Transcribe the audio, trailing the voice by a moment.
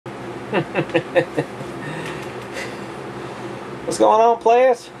What's going on,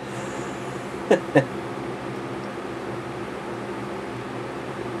 players?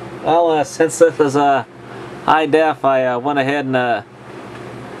 Well, since this is high def, I went ahead and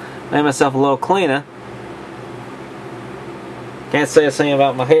made myself a little cleaner. Can't say a thing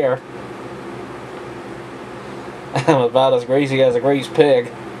about my hair. I'm about as greasy as a greased pig.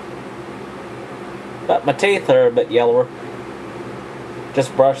 But my teeth are a bit yellower.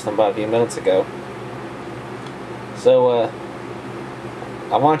 Just brushed them about a few minutes ago. So,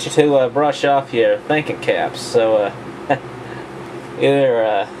 I want you to brush off your thinking caps. So,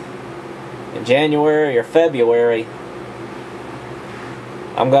 either in January or February,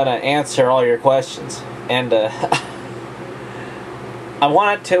 I'm gonna answer all your questions. And I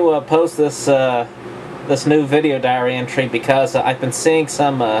wanted to post this this new video diary entry because I've been seeing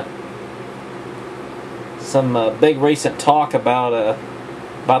some big recent talk about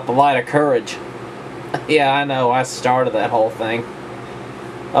the light of courage. Yeah, I know, I started that whole thing.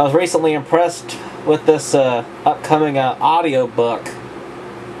 I was recently impressed with this upcoming audio book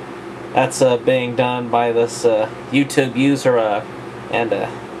that's being done by this YouTube user, and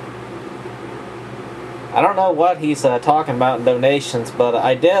I don't know what he's talking about in donations, but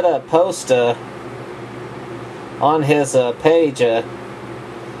I did post on his page, I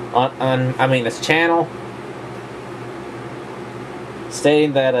mean his channel,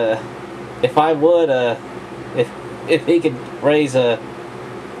 stating that if I would, if he could raise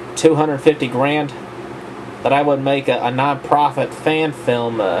 250 grand, that I would make a non-profit fan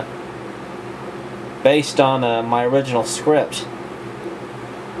film based on my original script.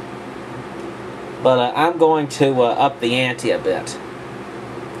 But I'm going to up the ante a bit.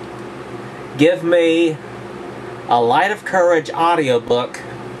 Give me a Light of Courage audiobook,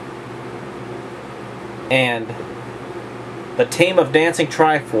 and the team of Dancing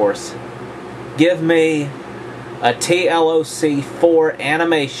Triforce give me a TLOC 4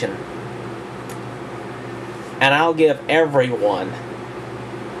 animation, and I'll give everyone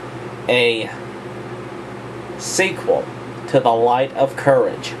a sequel to The Light of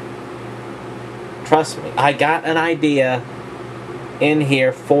Courage. Trust me, I got an idea in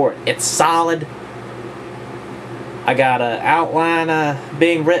here for it. It's solid. I got an outline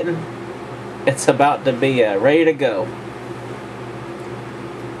being written. It's about to be ready to go.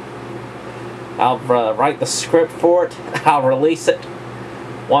 I'll write the script for it. I'll release it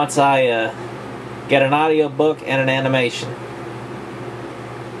once I get an audiobook and an animation.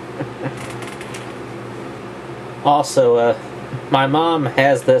 Also, my mom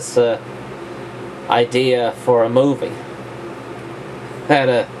has this idea for a movie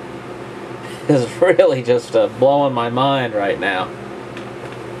that is really just blowing my mind right now.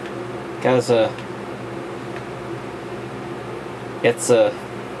 Because it's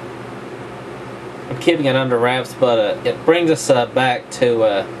I'm keeping it under wraps, but it brings us back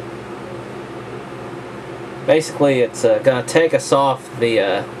to basically it's gonna take us off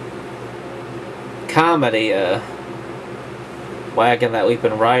the comedy wagon that we've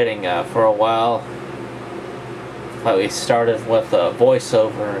been riding for a while. Like we started with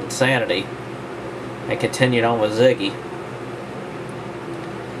voiceover insanity and continued on with Ziggy,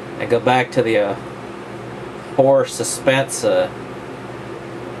 and go back to the horror suspense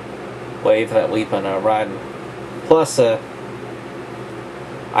wave that we've been riding. Plus, I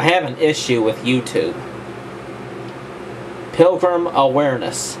have an issue with YouTube. Pilgrim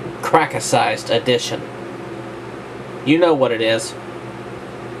Awareness, Crackicized Edition. You know what it is.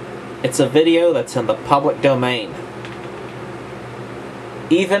 It's a video that's in the public domain.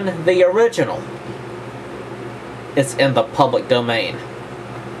 Even the original is in the public domain.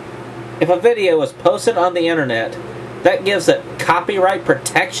 If a video is posted on the internet, that gives it copyright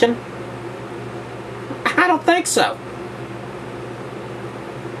protection? I don't think so.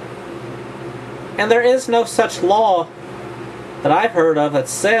 And there is no such law that I've heard of that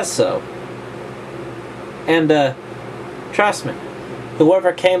says so. And trust me,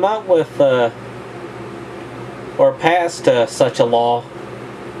 whoever came up with or passed such a law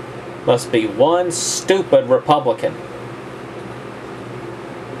must be one stupid Republican.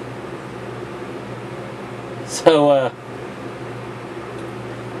 So,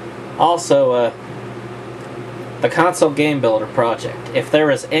 also, the Console Game Builder Project. If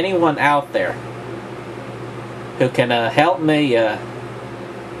there is anyone out there who can help me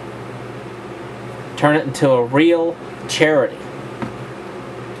turn it into a real charity,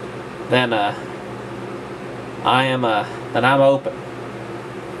 then I'm open.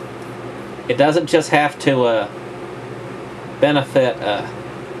 It doesn't just have to benefit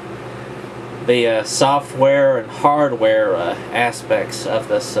the software and hardware aspects of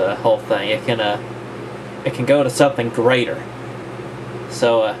this whole thing. It can go to something greater.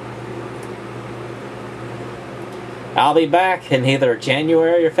 So I'll be back in either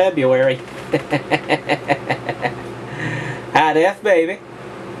January or February. Hi, Death Baby.